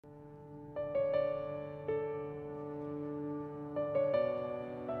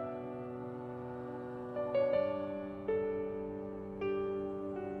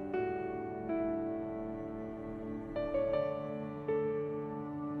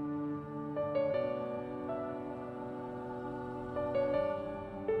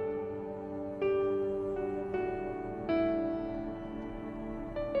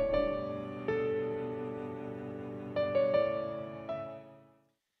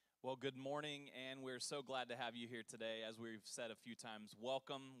Well, good morning, and we're so glad to have you here today. As we've said a few times,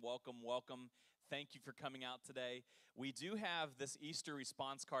 welcome, welcome, welcome. Thank you for coming out today. We do have this Easter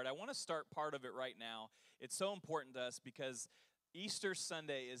response card. I want to start part of it right now. It's so important to us because Easter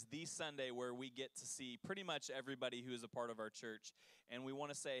Sunday is the Sunday where we get to see pretty much everybody who is a part of our church, and we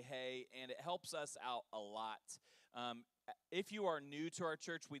want to say hey, and it helps us out a lot. If you are new to our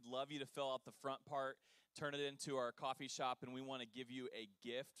church, we'd love you to fill out the front part, turn it into our coffee shop, and we want to give you a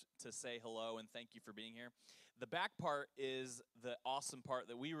gift to say hello and thank you for being here. The back part is the awesome part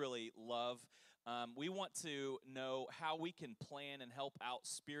that we really love. We want to know how we can plan and help out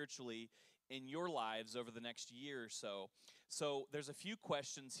spiritually in your lives over the next year or so. So there's a few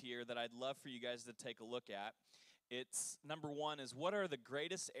questions here that I'd love for you guys to take a look at. It's number one is, what are the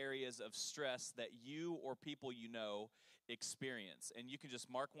greatest areas of stress that you or people you know experience? And you can just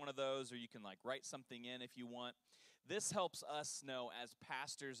mark one of those, or you can write something in if you want. This helps us know as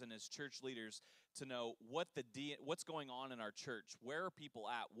pastors and as church leaders to know what's going on in our church. Where are people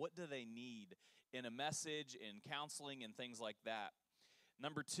at? What do they need in a message, in counseling, and things like that.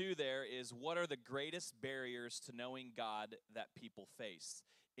 Number two there is, what are the greatest barriers to knowing God that people face?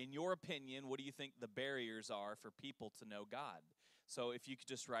 In your opinion, what do you think the barriers are for people to know God? So if you could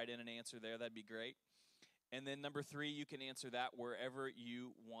just write in an answer there, that'd be great. And then number three, you can answer that wherever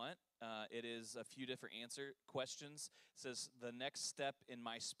you want. It is a few different questions. It says, the next step in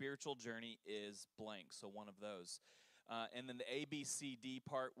my spiritual journey is blank. So one of those. And then the A, B, C, D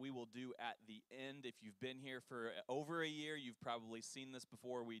part we will do at the end. If you've been here for over a year, you've probably seen this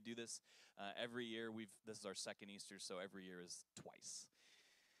before. We do this every year. This is our second Easter, so every year is twice.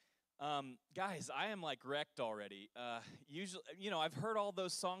 Guys, I am wrecked already. Usually, I've heard all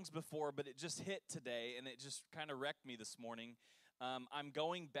those songs before, but it just hit today, and it just kind of wrecked me this morning. I'm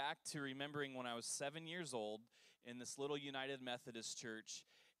going back to remembering when I was 7 years old in this little United Methodist church,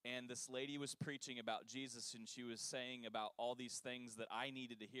 and this lady was preaching about Jesus, and she was saying about all these things that I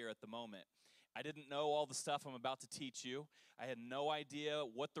needed to hear at the moment. I didn't know all the stuff I'm about to teach you. I had no idea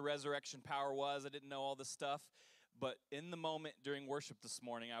what the resurrection power was. I didn't know all this stuff. But in the moment during worship this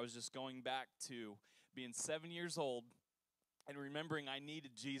morning, I was just going back to being 7 years old and remembering I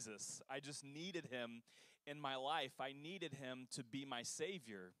needed Jesus. I just needed him in my life. I needed him to be my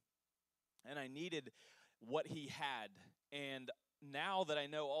Savior. And I needed what he had. And now that I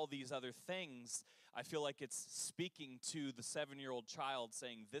know all these other things, I feel like it's speaking to the 7-year-old child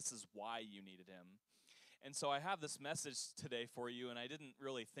saying, this is why you needed him. And so I have this message today for you, and I didn't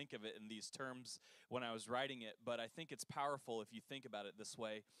really think of it in these terms when I was writing it, but I think it's powerful if you think about it this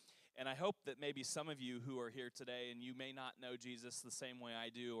way. And I hope that maybe some of you who are here today and you may not know Jesus the same way I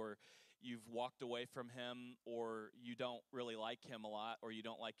do, or you've walked away from him, or you don't really like him a lot, or you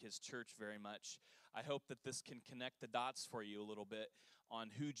don't like his church very much, I hope that this can connect the dots for you a little bit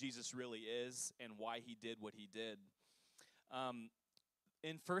on who Jesus really is and why he did what he did.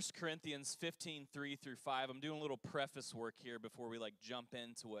 In 1 Corinthians 15, 3 through 5, I'm doing a little preface work here before we jump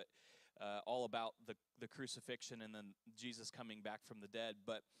into it, all about the crucifixion and then Jesus coming back from the dead.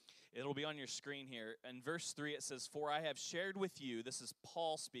 But it'll be on your screen here. In verse 3, it says, for I have shared with you, this is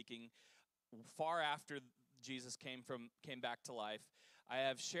Paul speaking, far after Jesus came back to life, I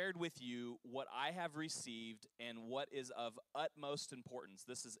have shared with you what I have received and what is of utmost importance.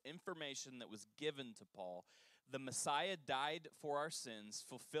 This is information that was given to Paul. The Messiah died for our sins,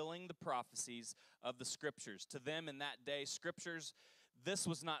 fulfilling the prophecies of the Scriptures. To them in that day, Scriptures, this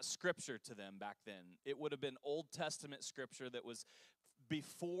was not Scripture to them back then. It would have been Old Testament Scripture that was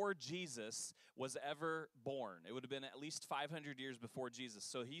before Jesus was ever born. It would have been at least 500 years before Jesus.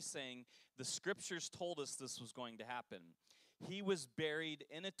 So he's saying the Scriptures told us this was going to happen. He was buried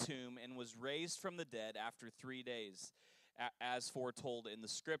in a tomb and was raised from the dead after 3 days, as foretold in the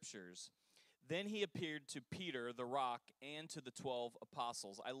Scriptures. Then he appeared to Peter, the rock, and to the 12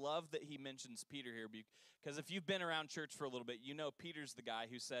 apostles. I love that he mentions Peter here, because if you've been around church for a little bit, you know Peter's the guy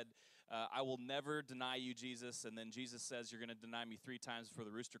who said, I will never deny you, Jesus. And then Jesus says, you're going to deny me 3 times before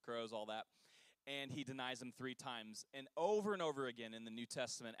the rooster crows, all that. And he denies him 3 times. And over again in the New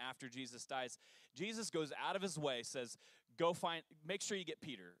Testament, after Jesus dies, Jesus goes out of his way, says, make sure you get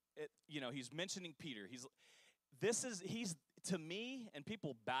Peter. He's mentioning Peter. He's to me, and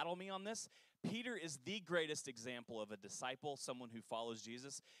people battle me on this, Peter is the greatest example of a disciple, someone who follows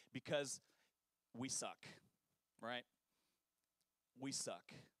Jesus, because we suck, right? We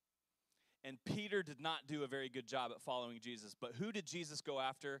suck. And Peter did not do a very good job at following Jesus. But who did Jesus go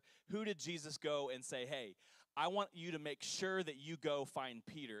after? Who did Jesus go and say, hey, I want you to make sure that you go find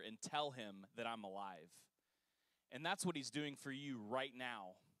Peter and tell him that I'm alive? And that's what he's doing for you right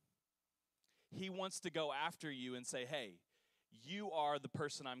now. He wants to go after you and say, hey, You are the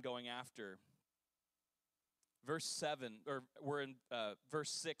person I'm going after. Verse 7, or we're in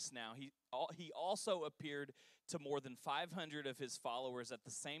verse 6 now. He also appeared to more than 500 of his followers at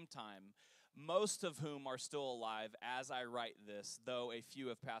the same time, most of whom are still alive as I write this, though a few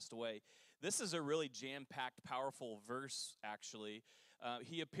have passed away. This is a really jam-packed, powerful verse, actually.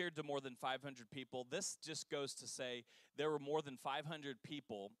 He appeared to more than 500 people. This just goes to say there were more than 500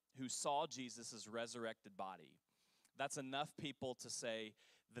 people who saw Jesus' resurrected body. That's enough people to say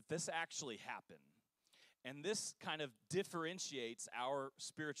that this actually happened. And this kind of differentiates our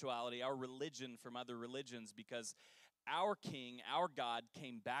spirituality, our religion from other religions, because our King, our God,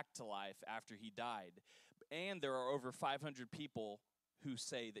 came back to life after he died. And there are over 500 people who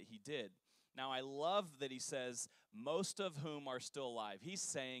say that he did. Now, I love that he says, most of whom are still alive.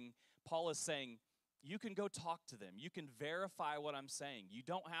 Paul is saying, you can go talk to them. You can verify what I'm saying. You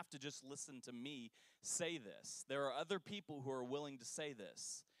don't have to just listen to me say this. There are other people who are willing to say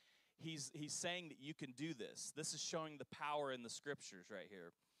this. He's saying that you can do this. This is showing the power in the scriptures right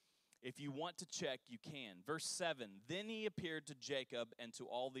here. If you want to check, you can. Verse 7, then he appeared to Jacob and to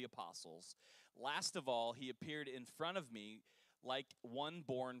all the apostles. Last of all, he appeared in front of me like one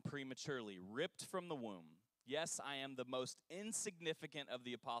born prematurely, ripped from the womb. Yes, I am the most insignificant of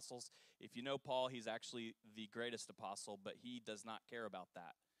the apostles. If you know Paul, he's actually the greatest apostle, but he does not care about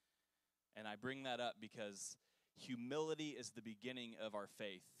that. And I bring that up because humility is the beginning of our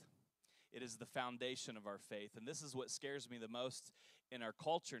faith. It is the foundation of our faith. And this is what scares me the most in our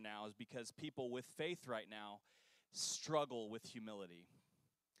culture now, is because people with faith right now struggle with humility.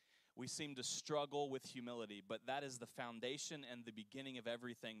 We seem to struggle with humility, but that is the foundation and the beginning of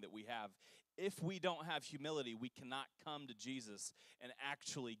everything that we have. If we don't have humility, we cannot come to Jesus and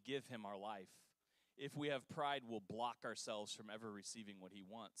actually give him our life. If we have pride, we'll block ourselves from ever receiving what he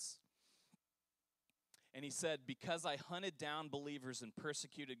wants. And he said, because I hunted down believers and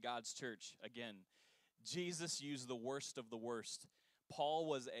persecuted God's church. Again, Jesus used the worst of the worst. Paul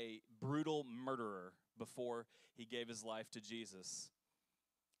was a brutal murderer before he gave his life to Jesus.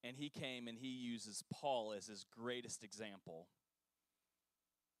 And he came and he uses Paul as his greatest example.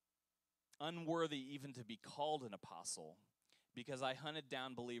 Unworthy even to be called an apostle, because I hunted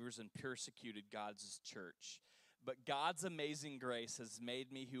down believers and persecuted God's church. But God's amazing grace has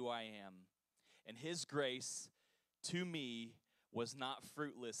made me who I am. And his grace to me was not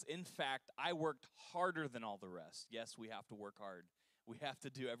fruitless. In fact, I worked harder than all the rest. Yes, we have to work hard. We have to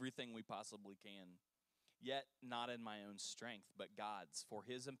do everything we possibly can. Yet not in my own strength, but God's, for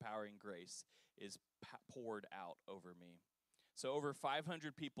his empowering grace is poured out over me. So over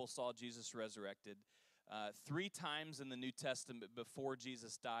 500 people saw Jesus resurrected. 3 times in the New Testament before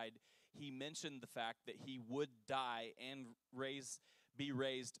Jesus died, he mentioned the fact that he would die and be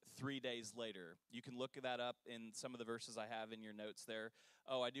raised 3 days later. You can look that up in some of the verses I have in your notes there.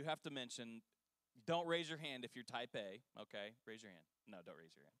 Oh, I do have to mention, don't raise your hand if you're type A. Okay, raise your hand. No, don't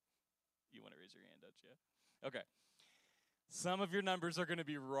raise your hand. You want to raise your hand, don't you? Okay. Some of your numbers are going to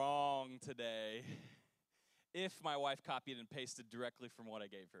be wrong today if my wife copied and pasted directly from what I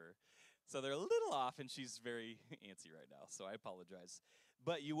gave her. So they're a little off, and she's very antsy right now, so I apologize.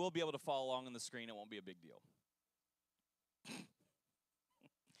 But you will be able to follow along on the screen. It won't be a big deal.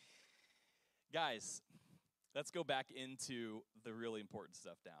 Guys, let's go back into the really important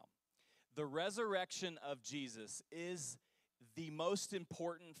stuff now. The resurrection of Jesus is the most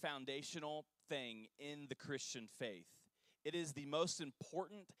important foundational thing in the Christian faith. It is the most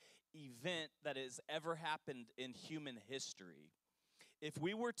important event that has ever happened in human history. If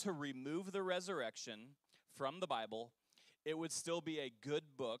we were to remove the resurrection from the Bible, it would still be a good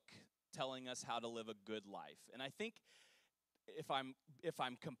book telling us how to live a good life. And I think if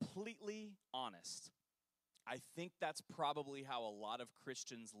I'm completely honest, I think that's probably how a lot of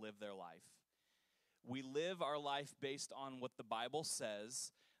Christians live their life. We live our life based on what the Bible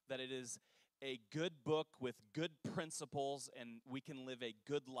says, that it is a good book with good principles and we can live a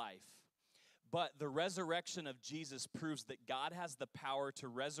good life. But the resurrection of Jesus proves that God has the power to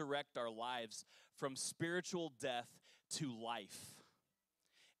resurrect our lives from spiritual death to life.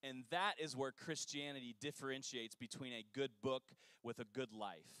 And that is where Christianity differentiates between a good book with a good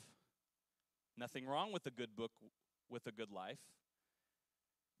life. Nothing wrong with a good book with a good life.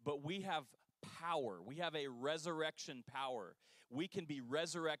 But we have power. We have a resurrection power. We can be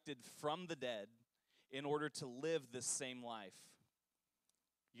resurrected from the dead in order to live this same life.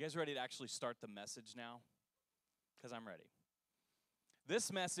 You guys ready to actually start the message now? Because I'm ready.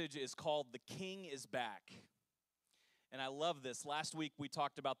 This message is called The King is Back. And I love this. Last week we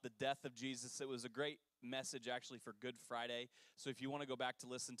talked about the death of Jesus. It was a great message actually for Good Friday. So if you want to go back to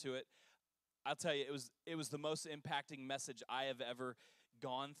listen to it, I'll tell you, it was the most impacting message I have ever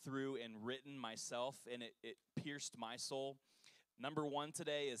gone through and written myself, and it pierced my soul. Number one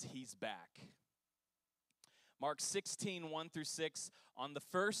today is He's back. Mark 16, 1 through 6, on the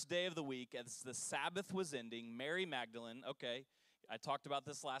first day of the week, as the Sabbath was ending, Mary Magdalene, okay, I talked about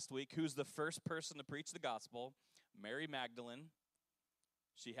this last week. Who's the first person to preach the gospel? Mary Magdalene.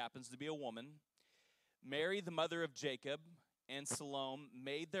 She happens to be a woman. Mary, the mother of Jacob, and Salome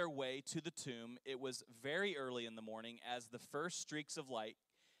made their way to the tomb. It was very early in the morning as the first streaks of light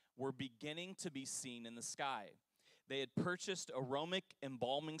were beginning to be seen in the sky. They had purchased aromatic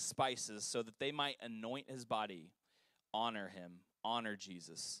embalming spices so that they might anoint his body, honor him, honor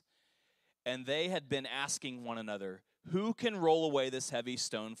Jesus. And they had been asking one another, who can roll away this heavy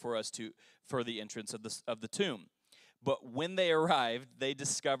stone for the entrance of the tomb? But when they arrived, they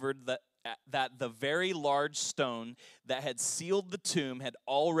discovered that the very large stone that had sealed the tomb had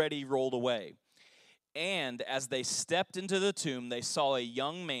already rolled away. And as they stepped into the tomb, they saw a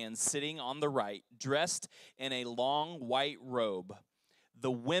young man sitting on the right, dressed in a long white robe.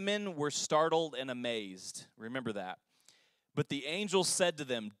 The women were startled and amazed. Remember that. But the angel said to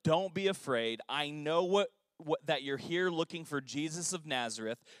them, don't be afraid. I know that you're here looking for Jesus of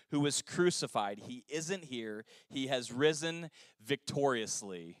Nazareth, who was crucified. He isn't here. He has risen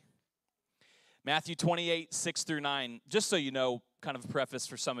victoriously. Matthew 28, 6 through 9, just so you know, kind of a preface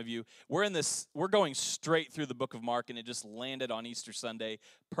for some of you, we're going straight through the book of Mark, and it just landed on Easter Sunday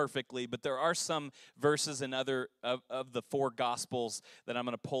perfectly, but there are some verses in other of the four Gospels that I'm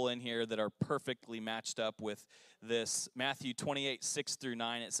going to pull in here that are perfectly matched up with this. Matthew 28, 6 through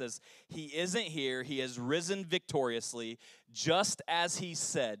 9, it says, he isn't here, he has risen victoriously, just as he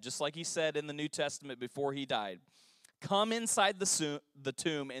said, just like he said in the New Testament before he died. Come inside the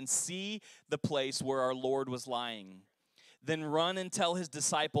tomb and see the place where our Lord was lying. Then run and tell his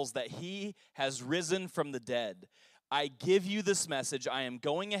disciples that he has risen from the dead. I give you this message. I am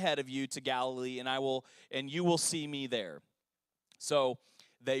going ahead of you to Galilee, and you will see me there. So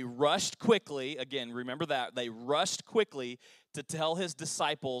they rushed quickly. Again, remember that. They rushed quickly to tell his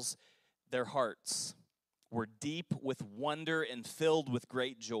disciples. Their hearts were deep with wonder and filled with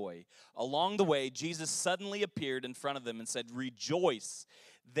great joy. Along the way, Jesus suddenly appeared in front of them and said, rejoice.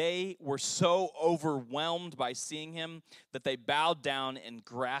 They were so overwhelmed by seeing him that they bowed down and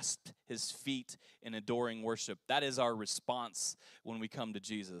grasped his feet in adoring worship. That is our response when we come to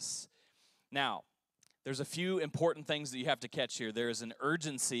Jesus. Now, there's a few important things that you have to catch here. There is an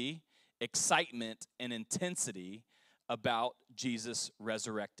urgency, excitement, and intensity about Jesus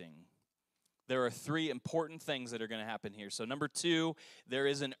resurrecting. There are three important things that are going to happen here. So number two, there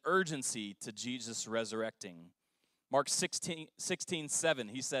is an urgency to Jesus resurrecting. Mark 16, 7,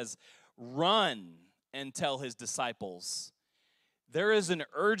 he says, run and tell his disciples. There is an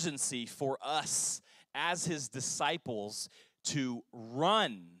urgency for us as his disciples to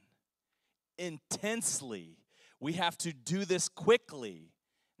run intensely. We have to do this quickly.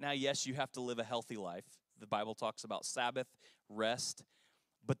 Now, yes, you have to live a healthy life. The Bible talks about Sabbath, rest.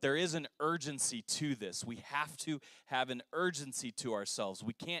 But there is an urgency to this. We have to have an urgency to ourselves.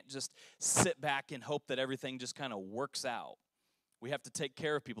 We can't just sit back and hope that everything just kind of works out. We have to take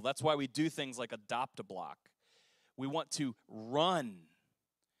care of people. That's why we do things like Adopt a Block. We want to run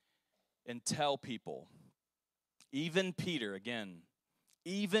and tell people. Even Peter,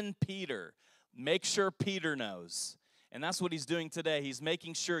 make sure Peter knows. And that's what he's doing today. He's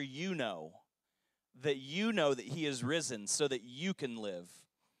making sure you know that he is risen so that you can live.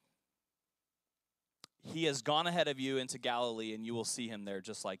 He has gone ahead of you into Galilee, and you will see him there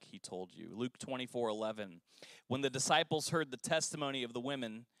just like he told you. Luke 24:11. When the disciples heard the testimony of the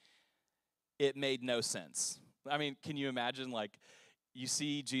women, it made no sense. I mean, can you imagine, like, you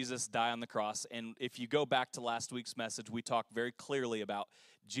see Jesus die on the cross, and if you go back to last week's message, we talked very clearly about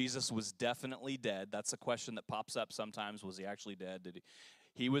Jesus was definitely dead. That's a question that pops up sometimes. Was he actually dead?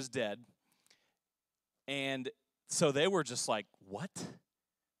 He was dead. And so they were just like, what?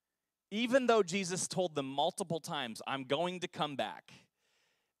 Even though Jesus told them multiple times, I'm going to come back,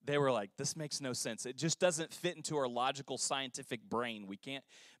 they were like, this makes no sense. It just doesn't fit into our logical scientific brain. We can't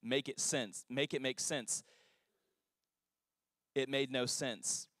make it make sense. It made no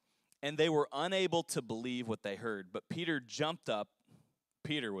sense. And they were unable to believe what they heard. But Peter jumped up.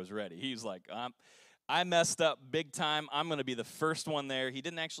 Peter was ready. He was like, I messed up big time. I'm going to be the first one there. He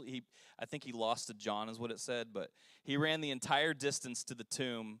didn't actually, I think he lost to John is what it said, but he ran the entire distance to the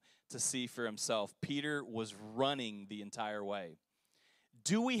tomb to see for himself. Peter was running the entire way.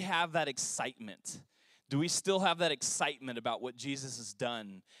 Do we have that excitement? Do we still have that excitement about what Jesus has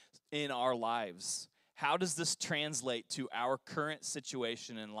done in our lives? How does this translate to our current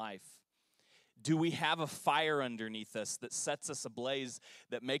situation in life? Do we have a fire underneath us that sets us ablaze,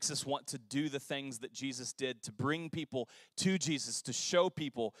 that makes us want to do the things that Jesus did, to bring people to Jesus, to show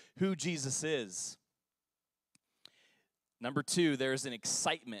people who Jesus is? Number two, there's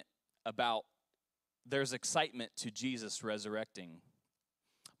excitement to Jesus resurrecting.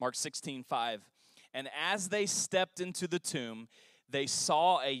 Mark 16:5. And as they stepped into the tomb, they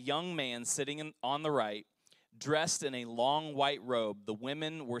saw a young man sitting on the right, dressed in a long white robe. The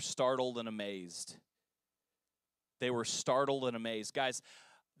women were startled and amazed. They were startled and amazed. Guys,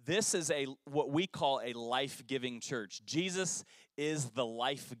 this is what we call a life-giving church. Jesus is the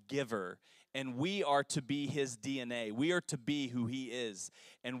life giver, and we are to be his DNA. We are to be who he is,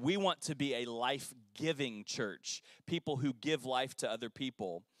 and we want to be a life-giving church, people who give life to other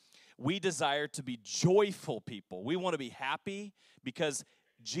people. We desire to be joyful people. We want to be happy because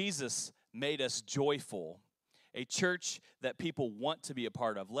Jesus made us joyful. A church that people want to be a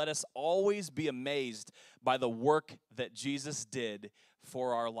part of. Let us always be amazed by the work that Jesus did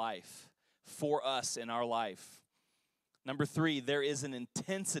for our life, for us in our life. Number three, there is an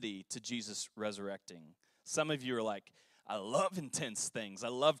intensity to Jesus resurrecting. Some of you are like, I love intense things. I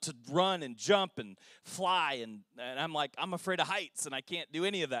love to run and jump and fly. And I'm like, I'm afraid of heights and I can't do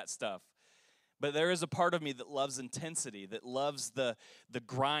any of that stuff. But there is a part of me that loves intensity, that loves the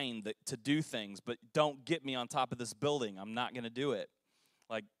grind to do things. But don't get me on top of this building. I'm not going to do it.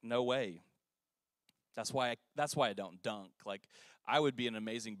 Like, no way. That's why I don't dunk. Like, I would be an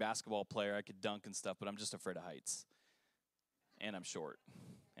amazing basketball player. I could dunk and stuff, but I'm just afraid of heights. And I'm short.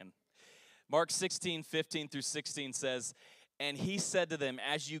 And Mark 16:15-16 says, and he said to them,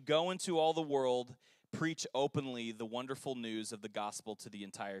 as you go into all the world, preach openly the wonderful news of the gospel to the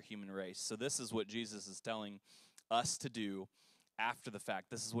entire human race. So this is what Jesus is telling us to do after the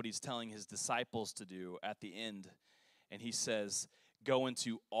fact. This is what he's telling his disciples to do at the end. And he says, go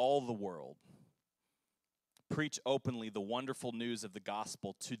into all the world. Preach openly the wonderful news of the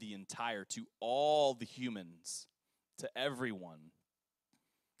gospel to all the humans, to everyone.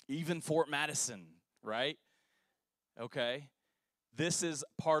 Even Fort Madison, right? Okay? This is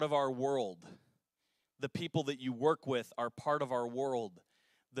part of our world. The people that you work with are part of our world.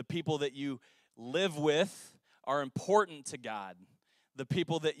 The people that you live with are important to God. The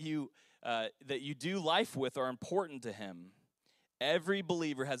people that you do life with are important to him. Every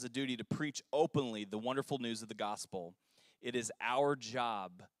believer has a duty to preach openly the wonderful news of the gospel. It is our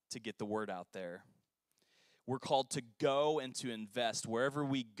job to get the word out there. We're called to go and to invest. Wherever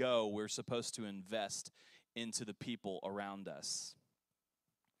we go, we're supposed to invest into the people around us.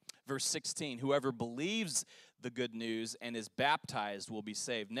 Verse 16, whoever believes the good news and is baptized will be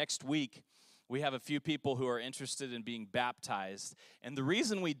saved. Next week, we have a few people who are interested in being baptized. And the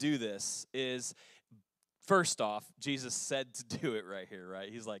reason we do this is, first off, Jesus said to do it right here,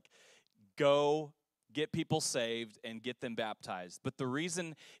 right? He's like, go get people saved and get them baptized. But the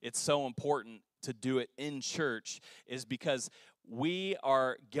reason it's so important to do it in church is because we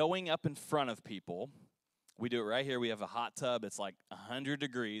are going up in front of people. We do it right here. We have a hot tub. It's like 100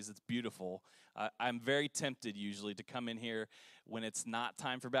 degrees. It's beautiful. I'm very tempted usually to come in here when it's not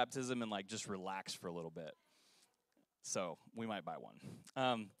time for baptism and like just relax for a little bit. So we might buy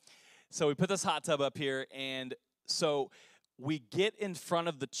one. So we put this hot tub up here, and so we get in front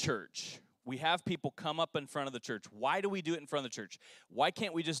of the church. We have people come up in front of the church. Why do we do it in front of the church? Why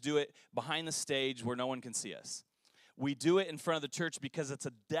can't we just do it behind the stage where no one can see us? We do it in front of the church because it's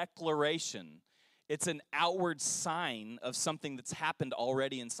a declaration. It's an outward sign of something that's happened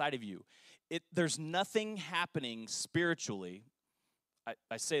already inside of you. There's nothing happening spiritually.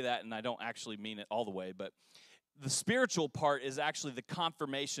 I say that, and I don't actually mean it all the way, but the spiritual part is actually the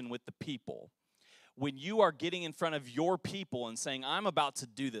confirmation with the people. When you are getting in front of your people and saying, I'm about to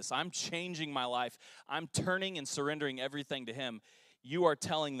do this, I'm changing my life, I'm turning and surrendering everything to him, you are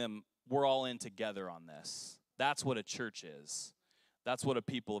telling them, we're all in together on this. That's what a church is. That's what a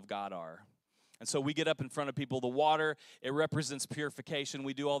people of God are. And so we get up in front of people. The water, it represents purification.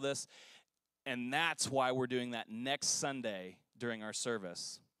 We do all this. And that's why we're doing that next Sunday during our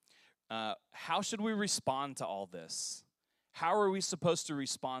service. How should we respond to all this? How are we supposed to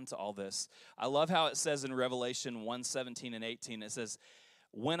respond to all this? I love how it says in Revelation 1:17 and 18. It says,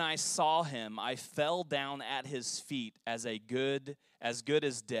 when I saw him, I fell down at his feet as good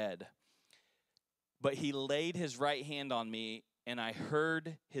as dead. But he laid his right hand on me, and I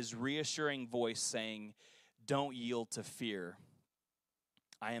heard his reassuring voice saying, don't yield to fear.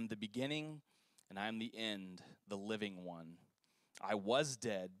 I am the beginning, and I am the end, the living one. I was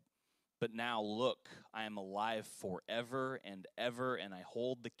dead, but now look, I am alive forever and ever, and I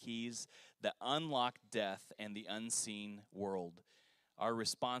hold the keys that unlock death and the unseen world. Our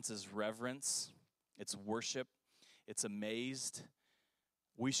response is reverence, it's worship, it's amazed.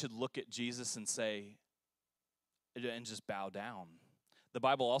 We should look at Jesus and say, and just bow down. The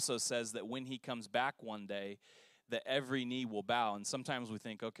Bible also says that when he comes back one day, that every knee will bow. And sometimes we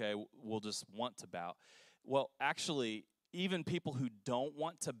think, okay, we'll just want to bow. Well, actually, even people who don't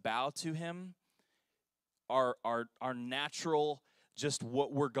want to bow to him, our natural, just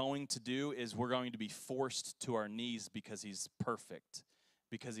what we're going to do is we're going to be forced to our knees because he's perfect,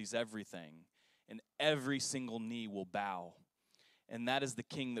 because he's everything. And every single knee will bow. And that is the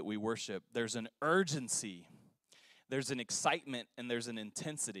King that we worship. There's an urgency, there's an excitement, and there's an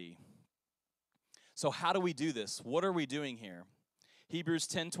intensity. So how do we do this? What are we doing here? Hebrews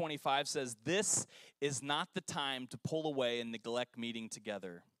 10:25 says, "This is not the time to pull away and neglect meeting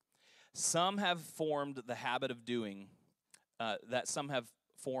together. Some have formed the habit of doing,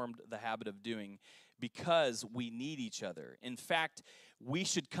 because we need each other. In fact, we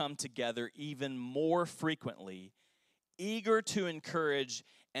should come together even more frequently, eager to encourage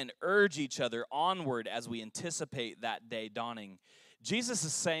and urge each other onward as we anticipate that day dawning." Jesus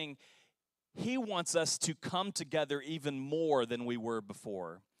is saying he wants us to come together even more than we were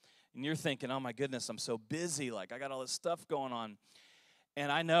before. And you're thinking, oh my goodness, I'm so busy. Like, I got all this stuff going on.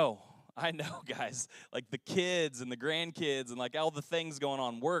 And I know, guys, like the kids and the grandkids and like all the things going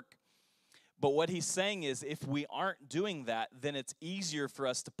on, work. But what he's saying is if we aren't doing that, then it's easier for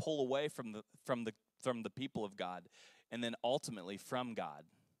us to pull away from the people of God and then ultimately from God.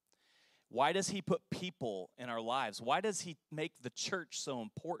 Why does he put people in our lives? Why does he make the church so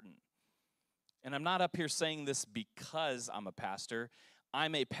important? And I'm not up here saying this because I'm a pastor.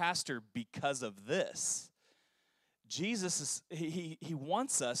 I'm a pastor because of this. Jesus, he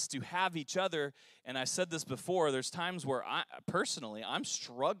wants us to have each other. And I said this before, there's times where I'm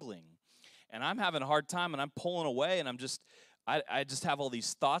struggling. And I'm having a hard time, and I'm pulling away, and I just have all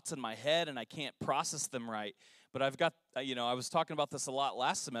these thoughts in my head, and I can't process them right. But I've got, I was talking about this a lot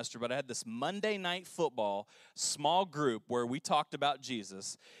last semester, but I had this Monday night football small group where we talked about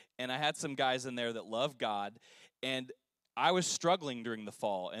Jesus, and I had some guys in there that love God, and I was struggling during the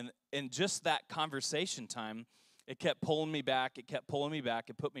fall. And just that conversation time, it kept pulling me back. It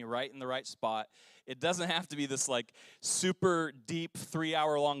put me right in the right spot. It doesn't have to be this like super deep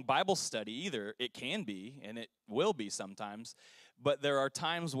 3-hour-long Bible study either. It can be, and it will be sometimes. But there are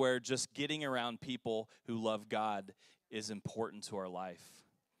times where just getting around people who love God is important to our life.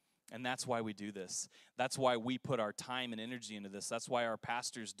 And that's why we do this. That's why we put our time and energy into this. That's why our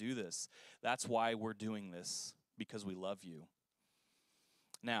pastors do this. That's why we're doing this, because we love you.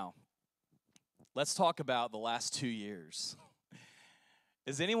 Now, let's talk about the last 2 years.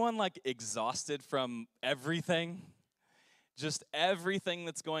 Is anyone like exhausted from everything? Just everything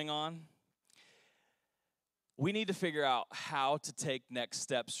that's going on? We need to figure out how to take next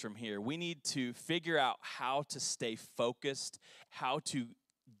steps from here. We need to figure out how to stay focused, how to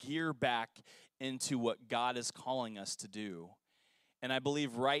gear back into what God is calling us to do. And I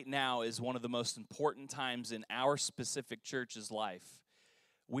believe right now is one of the most important times in our specific church's life.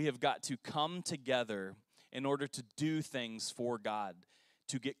 We have got to come together in order to do things for God,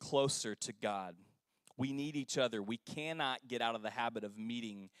 to get closer to God. We need each other. We cannot get out of the habit of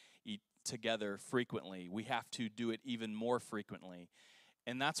meeting together frequently. We have to do it even more frequently.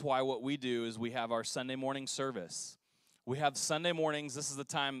 And that's why what we do is we have our Sunday morning service. We have Sunday mornings. This is the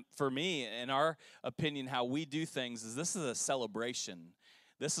time, for me, in our opinion, how we do things is this is a celebration.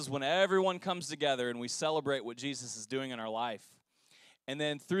 This is when everyone comes together and we celebrate what Jesus is doing in our life. And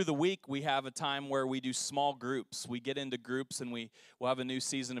then through the week, we have a time where we do small groups. We get into groups, and we'll have a new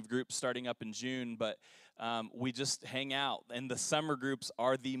season of groups starting up in June, but we just hang out. And the summer groups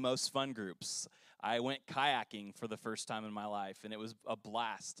are the most fun groups. I went kayaking for the first time in my life, and it was a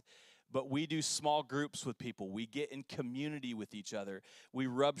blast. But we do small groups with people. We get in community with each other. We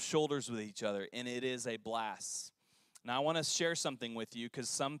rub shoulders with each other, and it is a blast. Now, I want to share something with you because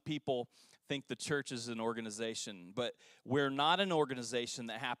some people think the church is an organization, but we're not an organization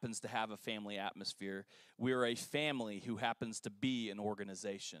that happens to have a family atmosphere. We're a family who happens to be an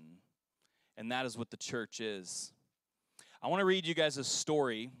organization, and that is what the church is. I want to read you guys a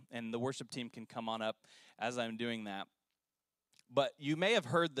story, and the worship team can come on up as I'm doing that. But you may have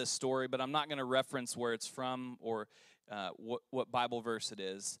heard this story, but I'm not going to reference where it's from or what Bible verse it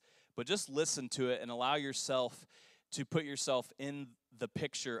is. But just listen to it and allow yourself to put yourself in the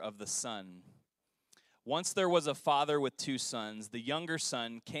picture of the son. Once there was a father with 2 sons. The younger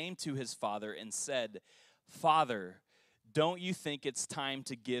son came to his father and said, "Father, don't you think it's time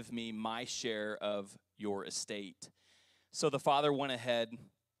to give me my share of your estate?" So the father went ahead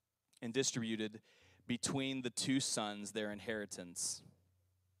and distributed between the 2 sons their inheritance.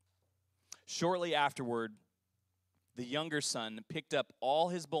 Shortly afterward, the younger son picked up all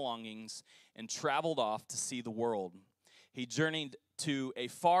his belongings and traveled off to see the world. He journeyed to a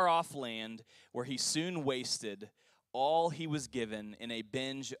far-off land where he soon wasted all he was given in a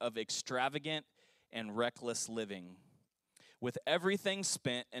binge of extravagant and reckless living. With everything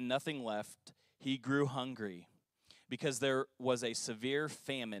spent and nothing left, he grew hungry because there was a severe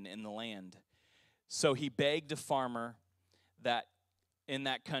famine in the land. So he begged a farmer in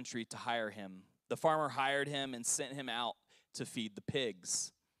that country to hire him. The farmer hired him and sent him out to feed the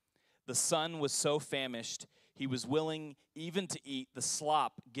pigs. The son was so famished, he was willing even to eat the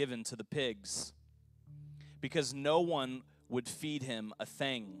slop given to the pigs, because no one would feed him a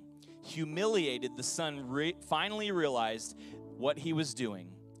thing. Humiliated, the son finally realized what he was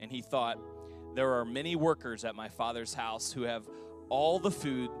doing, and he thought, there are many workers at my father's house who have all the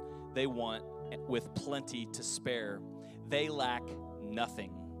food they want with plenty to spare. They lack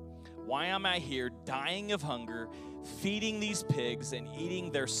nothing. Why am I here dying of hunger, feeding these pigs and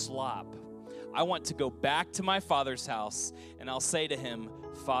eating their slop? I want to go back to my father's house, and I'll say to him,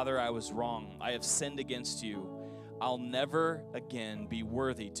 Father, I was wrong. I have sinned against you. I'll never again be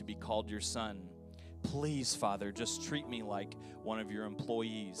worthy to be called your son. Please, Father, just treat me like one of your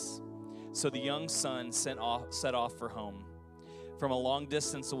employees. So the young son set off for home. From a long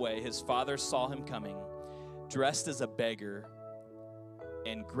distance away, his father saw him coming, dressed as a beggar,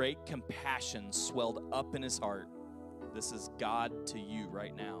 and great compassion swelled up in his heart. This is God to you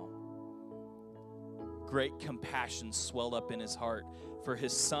right now. Great compassion swelled up in his heart for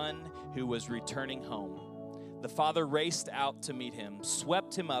his son who was returning home. The father raced out to meet him,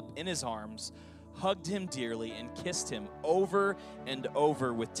 swept him up in his arms, hugged him dearly, and kissed him over and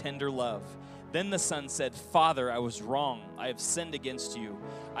over with tender love. Then the son said, Father, I was wrong. I have sinned against you.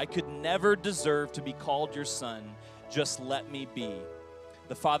 I could never deserve to be called your son. Just let me be.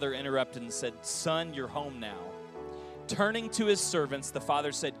 The father interrupted and said, Son, you're home now. Turning to his servants, the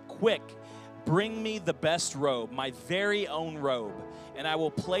father said, Quick, bring me the best robe, my very own robe, and I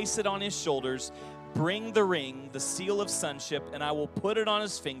will place it on his shoulders. Bring the ring, the seal of sonship, and I will put it on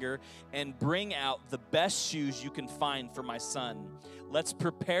his finger, and bring out the best shoes you can find for my son. Let's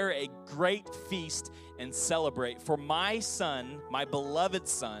prepare a great feast and celebrate. For my son, my beloved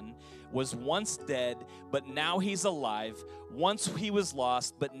son, was once dead, but now he's alive. Once he was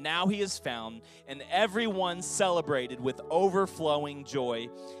lost, but now he is found. And everyone celebrated with overflowing joy.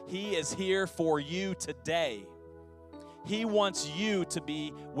 He is here for you today. He wants you to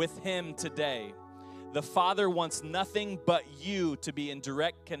be with him today. The Father wants nothing but you to be in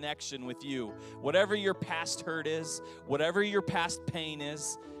direct connection with you. Whatever your past hurt is, whatever your past pain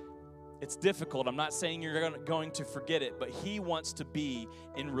is, it's difficult. I'm not saying you're going to forget it, but He wants to be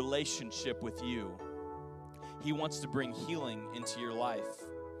in relationship with you. He wants to bring healing into your life.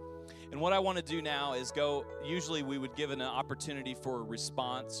 And what I want to do now is usually we would give an opportunity for a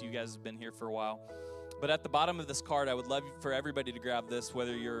response. You guys have been here for a while. But at the bottom of this card, I would love for everybody to grab this,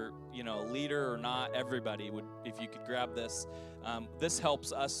 whether you're, a leader or not. Everybody would, if you could grab this. This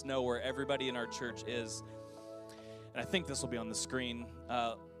helps us know where everybody in our church is. And I think this will be on the screen.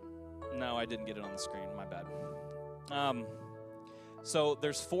 No, I didn't get it on the screen. My bad. So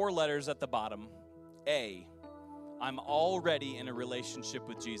there's 4 letters at the bottom. A. I'm already in a relationship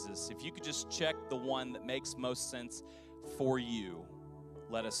with Jesus. If you could just check the one that makes most sense for you,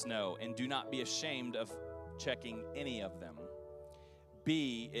 let us know. And do not be ashamed of checking any of them.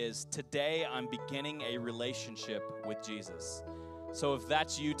 B is, today I'm beginning a relationship with Jesus. So if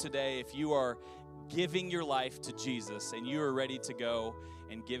that's you today, if you are giving your life to Jesus and you are ready to go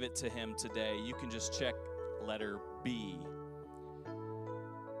and give it to Him today, you can just check letter B.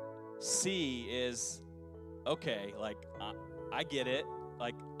 C is, okay, I get it.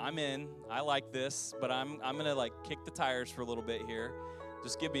 I'm in. I like this, but I'm going to kick the tires for a little bit here.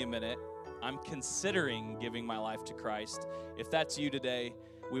 Just give me a minute. I'm considering giving my life to Christ. If that's you today,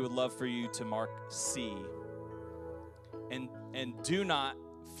 we would love for you to mark C. And do not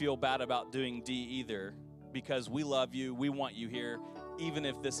feel bad about doing D either, because we love you. We want you here, even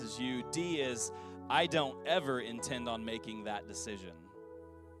if this is you. D is, I don't ever intend on making that decision.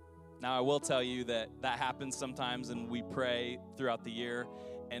 Now, I will tell you that happens sometimes, and we pray throughout the year,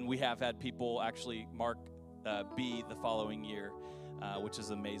 and we have had people actually mark B the following year, which is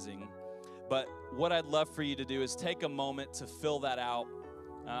amazing. But what I'd love for you to do is take a moment to fill that out.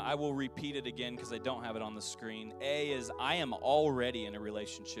 I will repeat it again because I don't have it on the screen. A is, I am already in a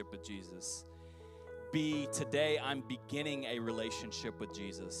relationship with Jesus. B, today I'm beginning a relationship with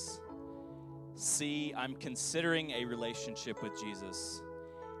Jesus. C, I'm considering a relationship with Jesus.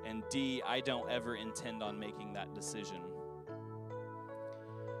 And D, I don't ever intend on making that decision.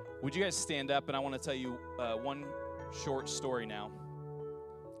 Would you guys stand up? And I want to tell you one short story now.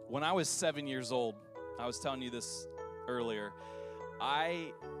 When I was 7 years old, I was telling you this earlier,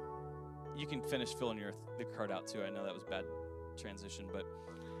 you can finish filling the card out too. I know that was bad transition, but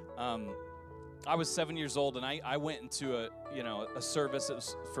I was 7 years old, and I went into a service that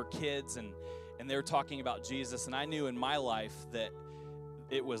was for kids, and they were talking about Jesus, and I knew in my life that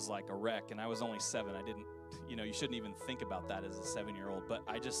it was like a wreck, and I was only 7. I didn't, you shouldn't even think about that as a 7-year-old, but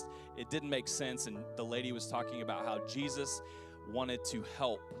it didn't make sense, and the lady was talking about how Jesus wanted to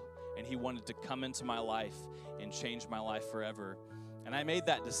help, and he wanted to come into my life and change my life forever. And I made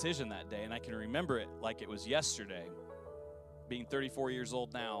that decision that day, and I can remember it like it was yesterday, being 34 years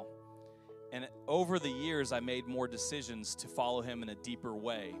old now. And over the years, I made more decisions to follow him in a deeper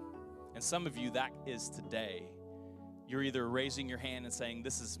way. And some of you, that is today. You're either raising your hand and saying,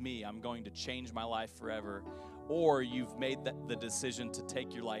 this is me, I'm going to change my life forever, or you've made the decision to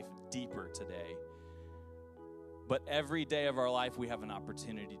take your life deeper today. But every day of our life, we have an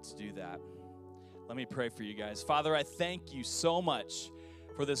opportunity to do that. Let me pray for you guys. Father, I thank you so much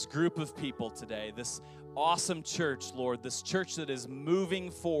for this group of people today, this awesome church, Lord, this church that is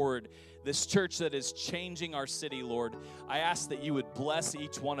moving forward, this church that is changing our city, Lord. I ask that you would bless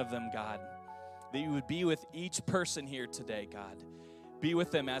each one of them, God, that you would be with each person here today, God. Be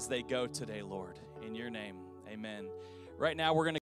with them as they go today, Lord. In your name, amen. Right now, we're going to